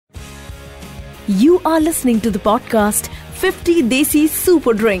You are listening to the podcast 50 Desi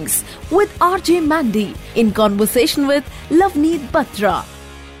Super Drinks with RJ Mandy in conversation with Lavneet Batra.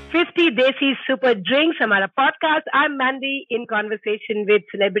 50 Desi Super Drinks, हमारा podcast. I'm Mandy in conversation with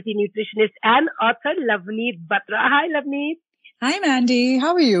celebrity nutritionist and author Lavneet Batra. Hi, Lavneet. Hi, Mandy.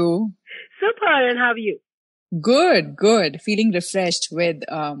 How are you? Super, and how are you? Good. Feeling refreshed with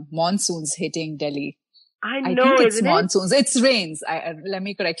monsoons hitting Delhi. I I know, think it's isn't monsoons. It's rains. Let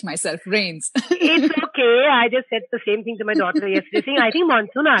me correct myself. Rains. It's okay. I just said the same thing to my daughter yesterday, saying, I think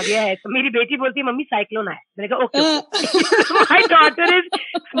monsoon आ गया है. So मेरी बेटी बोलती है, mummy cyclone आया. मैंने कहा, okay. My daughter is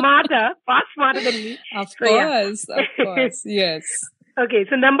far smarter than me. Of course. Yes. Okay,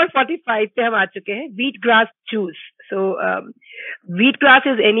 so number 45 पे हम आ चुके हैं. Wheatgrass juice. So, wheatgrass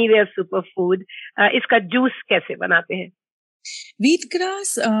is anywhere superfood. इसका juice कैसे बनाते हैं? Wheatgrass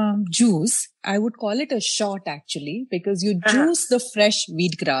juice, I would call it a shot actually, because you juice the fresh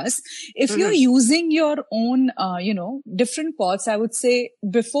wheatgrass. If you're using your own, different pots, I would say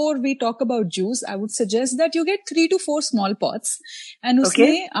before we talk about juice, I would suggest that you get 3 to 4 small pots, and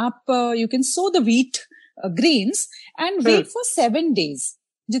usme you can sow the wheat grains and wait for 7 days.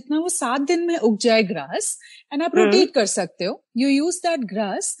 जितना वो 7 दिन में उग जाए grass, and आप rotate कर सकते हो. You use that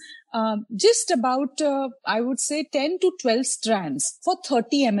grass just about, I would say 10 to 12 strands for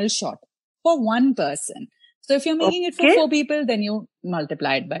 30 ml shot for one person. So if you're making it for 4 people, then you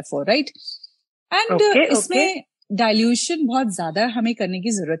multiply it by 4, right? And इसमें dilution बहुत ज्यादा हमें करने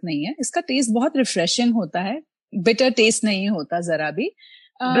की जरूरत नहीं है. इसका taste बहुत refreshing होता है. Bitter taste नहीं होता जरा भी.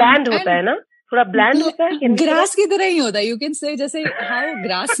 Bland होता है ना? थोड़ा bland होता है. Grass की तरह ही होता है. You can say जैसे how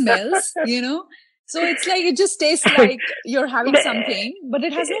grass smells, So it's like, it just tastes like you're having something, but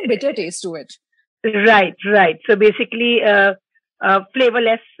it has no bitter taste to it. Right. So basically,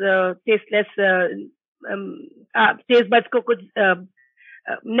 flavorless, tasteless, taste buds को कुछ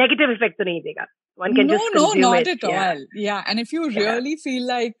negative effect तो नहीं देगा. One can just consume not it. at all. Yeah, and if you really feel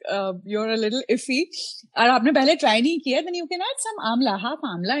like you're a little iffy, और आपने पहले try नहीं किया, then you can add some amla, half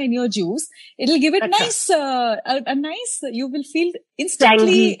amla in your juice. It'll give it nice, a nice. You will feel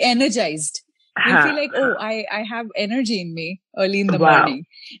instantly energized. You'll feel like, I have energy in me early in the morning.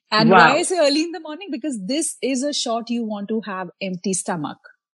 And why I say early in the morning? Because this is a shot you want to have empty stomach.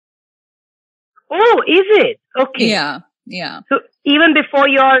 Oh, is it? Okay. Yeah. So even before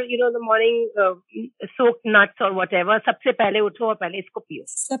your, the morning soaked nuts or whatever, सबसे पहले उठो और पहले इसको पियो.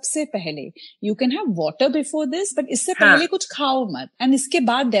 सबसे पहले. You can have water before this, but इससे पहले कुछ खाओ मत. And इसके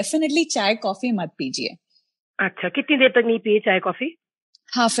बाद definitely चाय कॉफी मत पीजिए. अच्छा, कितनी देर तक नहीं पिए चाय coffee?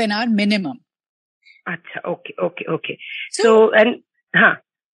 Half an hour minimum. अच्छा, okay. So and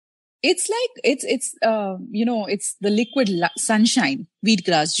it's like it's the liquid sunshine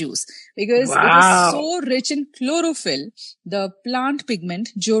wheatgrass juice, because it is so rich in chlorophyll, the plant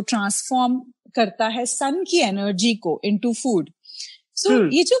pigment जो transform करता है sun की energy को into food. So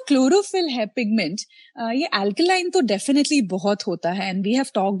ये जो chlorophyll है pigment, ये alkaline तो definitely बहुत होता है, and we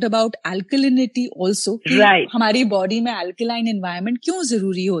have talked about alkalinity also, कि हमारी body में alkaline environment क्यों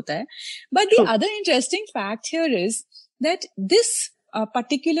जरूरी होता है. But the other interesting fact here is that this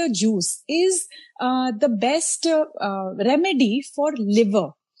particular juice is the best remedy for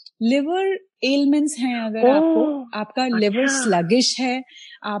liver ailments हैं. अगर आपका liver sluggish है,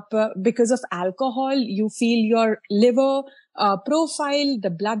 because of alcohol you feel your liver profile, the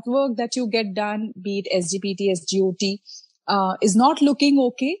blood work that you get done, be it SGPT, SGOT, is not looking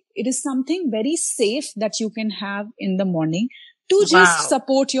okay. It is something very safe that you can have in the morning to just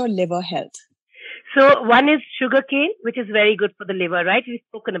support your liver health. So one is sugarcane, which is very good for the liver, right? We've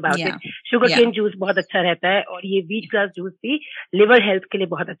spoken about it. Sugarcane juice बहुत अच्छा रहता है, और ये wheatgrass juice भी liver health के लिए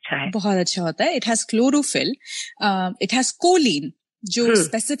बहुत अच्छा है. बहुत अच्छा होता है. It has chlorophyll. It has choline, जो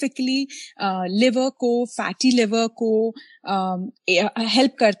specifically liver को, fatty liver को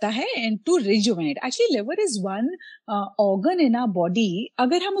help करता है and to rejuvenate. Actually, liver is one organ in our body.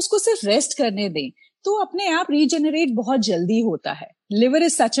 अगर हम उसको सिर्फ rest करने दें, तो अपने आप regenerate बहुत जल्दी होता है. Liver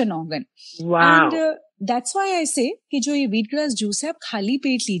is such an organ. Wow. And that's why I say कि जो ये wheatgrass juice है, आप खाली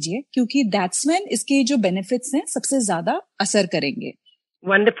पेट लीजिए, क्योंकि that's when इसके जो benefits हैं सबसे ज्यादा असर करेंगे.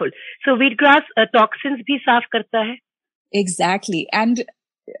 Wonderful. So wheatgrass toxins भी साफ करता है. Exactly. And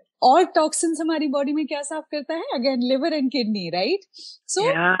और toxins हमारी body में क्या साफ करता है? Again, liver and kidney, right? So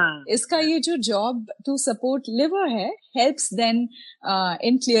इसका ये जो job to support liver है, helps then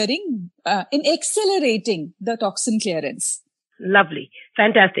in clearing, in accelerating the toxin clearance. Lovely.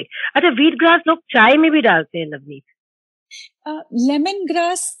 Fantastic. अच्छा, wheatgrass लोग चाय में भी डालते हैं, नवनीत.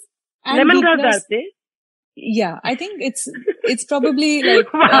 Lemongrass डालते हैं? Yeah, I think it's probably like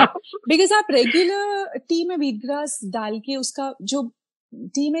because आप regular tea में wheatgrass डाल के उसका जो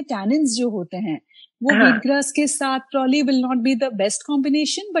टी में टैनिन्स जो होते हैं वो व्हीट ग्रास के साथ probably will not be the best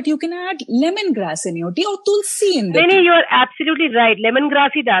combination, but you can add lemon grass in your tea और तुलसी in the tea. नहीं, you are absolutely right. Lemon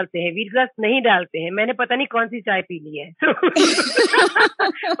grass ही डालते हैं, व्हीट ग्रास नहीं डालते हैं. मैंने पता नहीं कौन सी चाय पी ली है.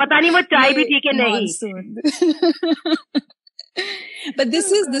 पता नहीं वो चाय भी थी कि नहीं. But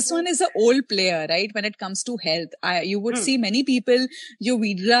this one is an old player, right? When it comes to health, you would see many people जो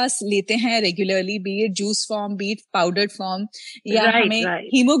wheatgrass लेते हैं regularly, be it juice form, be it powdered form, या हमें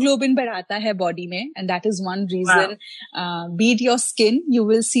hemoglobin बढ़ाता है body में, and that is one reason. Be it your skin, you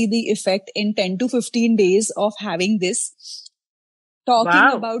will see the effect in 10 to 15 days of having this. Talking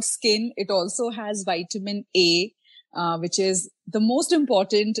about skin, it also has vitamin A, which is the most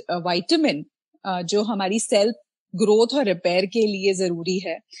important vitamin जो हमारी cell growth और repair के लिए जरूरी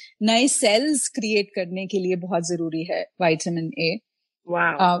है, नए sales create करने के लिए बहुत जरूरी है vitamin A.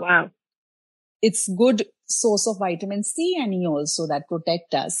 Wow. It's good source of vitamin C and E also that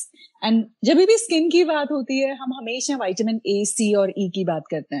protect us. And जब भी स्किन की बात होती है हम हमेशा विटामिन ए, सी और ई की बात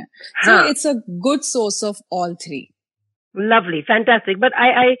करते हैं. So it's a good source of all three. Lovely, fantastic. But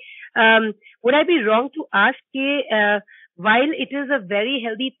I would I be wrong to ask कि while it is a very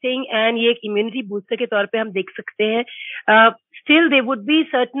healthy thing and ये एक immunity booster के तौर पे हम देख सकते हैं, still there would be a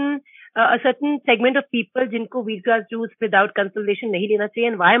certain segment of people जिनको wheatgrass juice without consultation नहीं लेना चाहिए.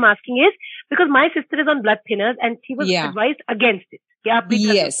 And why I'm asking is because my sister is on blood thinners and she was advised against it. क्या आप भी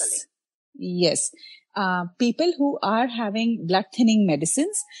Yes. People who are having blood thinning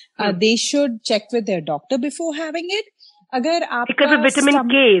medicines, they should check with their doctor before having it. Because of vitamin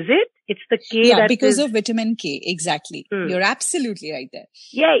K, is it? It's the K that because of vitamin K, exactly. You're absolutely right there.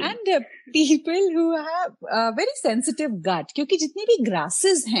 Yay. And people who have very sensitive gut, क्योंकि जितनी भी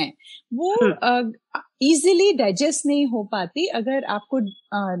grasses हैं, वो easily digest नहीं हो पाती अगर आपको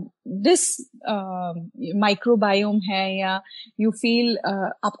this microbiome है या you feel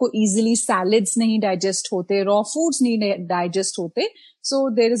आपको easily salads नहीं digest होते, raw foods नहीं digest होते. So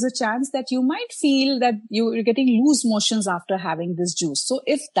there is a chance that you might feel that you're getting loose motions after having this juice. So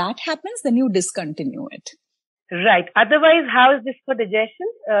if that happens, then you discontinue it. Right. Otherwise, how is this for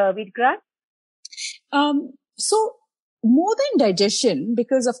digestion, wheatgrass? So more than digestion,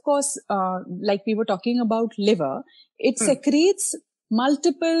 because of course, like we were talking about liver, it secretes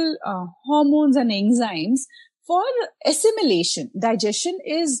multiple hormones and enzymes for assimilation. Digestion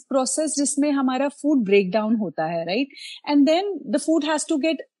is process जिसमें हमारा food breakdown होता है, right? And then the food has to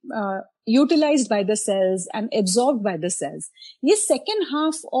get utilized by the cells and absorbed by the cells. ये second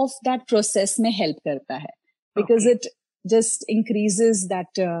half of that process में help करता है because it just increases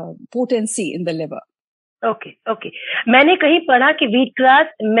that potency in the liver. Okay. मैंने कहीं पढ़ा कि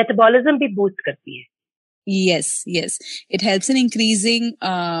wheatgrass metabolism भी boost करती है. Yes. It helps in increasing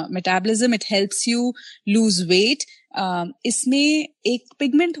metabolism. It helps you lose weight. इसमें एक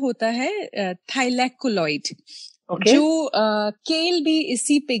पिगमेंट होता है थाइलैकोलॉइड, जो केल भी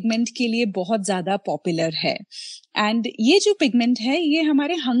इसी पिगमेंट के लिए बहुत ज्यादा पॉपुलर है. एंड ये जो पिगमेंट है ये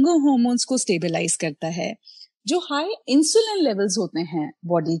हमारे हंगर हार्मोन्स को स्टेबलाइज करता है. जो हाई इंसुलिन लेवल्स होते हैं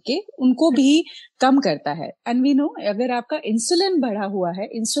बॉडी के उनको भी कम करता है. एंड वी नो अगर आपका इंसुलिन बढ़ा हुआ है,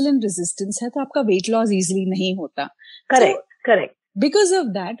 इंसुलिन रेजिस्टेंस है, तो आपका वेट लॉस इजीली नहीं होता. Correct. Because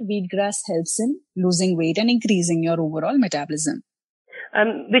of that, wheatgrass helps in losing weight and increasing your overall metabolism.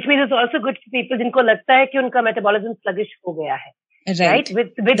 Which means it's also good for people जिनको लगता है कि उनका metabolism sluggish हो गया है. Right?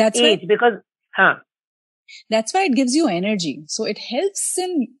 With that's age, because that's why it gives you energy. So it helps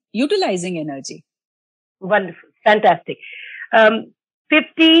in utilizing energy. Wonderful. Fantastic.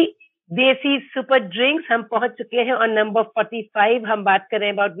 50 देसी super drinks हम पहुंच चुके हैं. और नंबर 45 हम बात कर रहे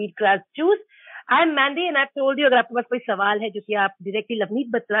हैं about wheatgrass juice. I'm Mandy and I've told you अगर आपके पास कोई सवाल है जो कि आप डायरेक्टली लवनीत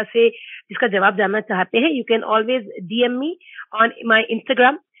बत्रा से जिसका जवाब जानना चाहते हैं, you can always DM me on my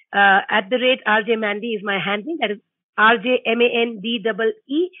Instagram. @RJMandy is my handle. That is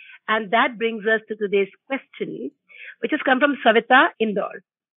RJMANDEE. And that brings us to today's question, which has come from Savita Indore.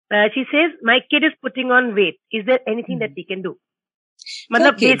 She says, my kid is putting on weight. Is there anything that we can do?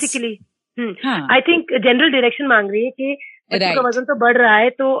 मतलब basically, I think general direction मांग रही है कि बच्चों का वजन तो बढ़ रहा है,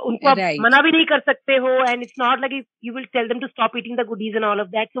 तो उनको आप मना भी नहीं कर सकते हो. And it's not like you will tell them to stop eating the goodies and all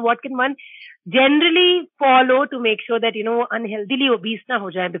of that. So what can one generally follow to make sure that, unhealthily obese na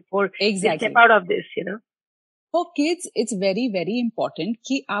ho jaye before they step out of this, For kids, it's very, very important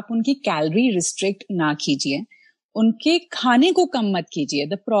कि आप उनकी calorie restrict ना कीजिए, उनके खाने को कम मत कीजिए.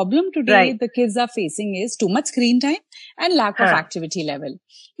 The problem today the kids are facing is too much screen time and lack of activity level,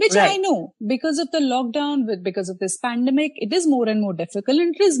 which I know because of the lockdown, because of this pandemic, it is more and more difficult,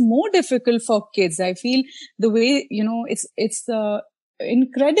 and it is more difficult for kids. I feel the way, it's the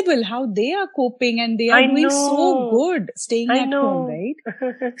incredible how they are coping, and they are doing so good staying at home,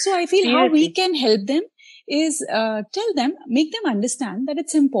 right? So I feel how we can help them is tell them, make them understand that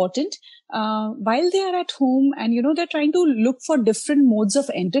it's important while they are at home and, they're trying to look for different modes of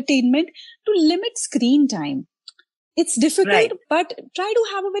entertainment, to limit screen time. It's difficult, but try to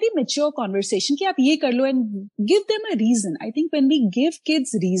have a very mature conversation ki aap ye kar lo, and give them a reason. I think when we give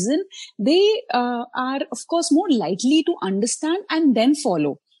kids reason, they are, of course, more likely to understand and then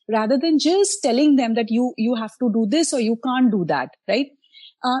follow, rather than just telling them that you have to do this or you can't do that, right?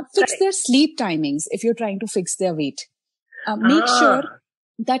 Fix their sleep timings if you're trying to fix their weight. Make sure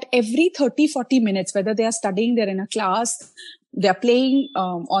that every 30-40 minutes, whether they are studying, they're in a class, they're playing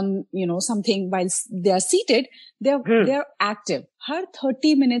on, something while they are seated, they're active. Her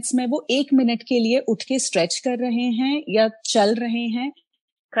 30 minutes में वो 1 minute के लिए उठ के stretch कर रहे हैं या चल रहे हैं.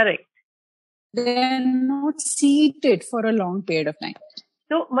 Correct. They're not seated for a long period of time.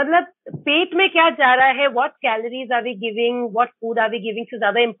 तो मतलब पेट में क्या जा रहा है, what calories are we giving, what food are we giving से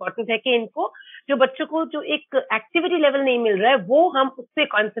ज्यादा इम्पोर्टेंट है कि इनको जो बच्चों को जो एक एक्टिविटी लेवल नहीं मिल रहा है वो हम उस पे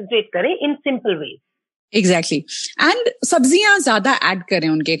कॉन्सेंट्रेट करें in simple ways. Exactly. And सब्जियां ज्यादा ऐड करें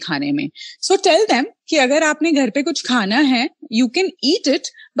उनके खाने में. So tell them कि अगर आपने घर पे कुछ खाना है, you can eat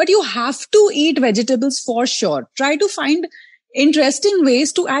it, but you have to eat vegetables for sure. Try to find interesting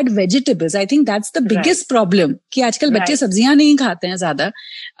ways to add vegetables. I think that's the biggest problem कि आजकल बच्चे सब्जियां नहीं खाते हैं ज्यादा.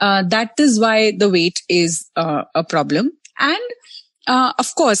 That is why the weight is a problem. And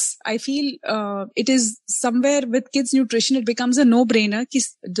of course, I feel it is somewhere with kids' nutrition, it becomes a no-brainer.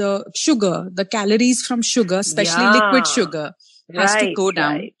 The sugar, the calories from sugar, especially liquid sugar, has to go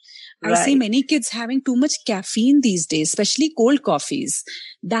down. I see many kids having too much caffeine these days, especially cold coffees.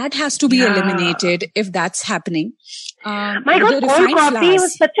 That has to be eliminated if that's happening. My God, cold coffee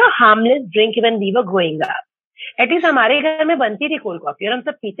was such a harmless drink when we were growing up. At least हमारे घर में बनती थी cold coffee और हम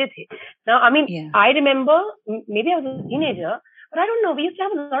सब पीते थे. Now, I mean, I remember, maybe I was a teenager, but I don't know, we used to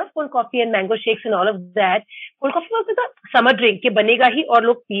have a lot of cold coffee and mango shakes and all of that. Cold coffee was a summer drink, कि बनेगा ही और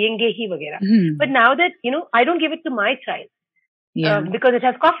लोग पिएंगे ही वगैरह. But now that, I don't give it to my child. Because it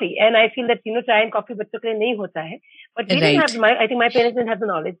has coffee, and I feel that chai and coffee बच्चों के लिए नहीं होता है. But we didn't have I think my parents didn't have the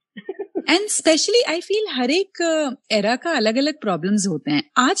knowledge. And especially I feel हर एक era का अलग-अलग problems होते हैं.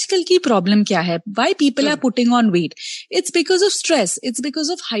 आजकल की problem क्या है? Why people are putting on weight? It's because of stress. It's because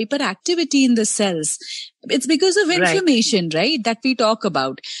of hyperactivity in the cells. It's because of inflammation, right? That we talk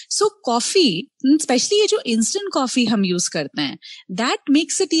about. So coffee, especially ये जो instant coffee हम use करते हैं, that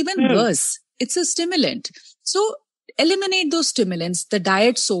makes it even worse. It's a stimulant. So eliminate those stimulants, the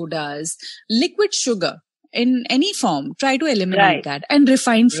diet sodas, liquid sugar in any form. Try to eliminate that, and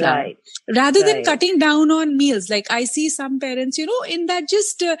refined flour. Rather than cutting down on meals. Like I see some parents, in that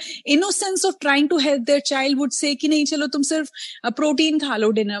just innocence of trying to help their child would say कि नहीं चलो तुम सिर्फ protein खा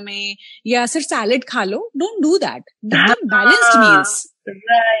लो dinner में या सिर्फ salad खा लो. Don't do that. Give them balanced meals.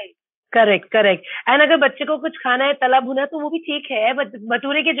 Right. Correct. And अगर बच्चे को कुछ खाना है तला भुना तो वो भी ठीक है, but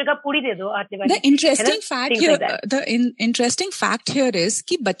भटूरे की जगह पूरी दे दो आटे वाली. The interesting fact here is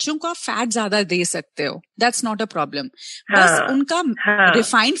कि बच्चों को आप fat ज़्यादा दे सकते हो. That's not a problem. बस उनका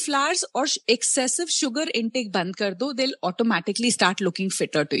refined flours और excessive sugar intake बंद कर दो. They'll automatically start looking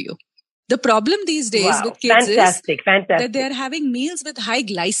fitter to you. The problem these days with kids is that they are having meals with high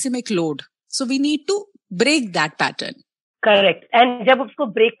glycemic load. So we need to break that pattern. Correct. And जब उसको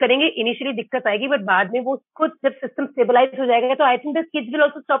break करेंगे initially दिक्कत आएगी, but बाद में वो खुद जब सिस्टम स्टेबलाइज हो जाएगा तो I think the kids will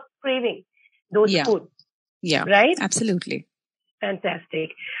also stop craving those food. Right, absolutely.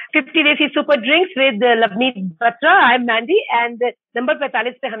 Fantastic. 50 Desi Super Drinks with Lavneet Batra. I'm Mandy, and number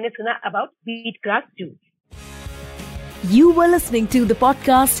 45 पे हमने सुना about wheatgrass juice. You were listening to the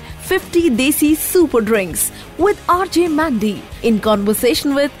podcast 50 Desi Super Drinks with RJ Mandy in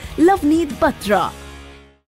conversation with Lavneet Batra.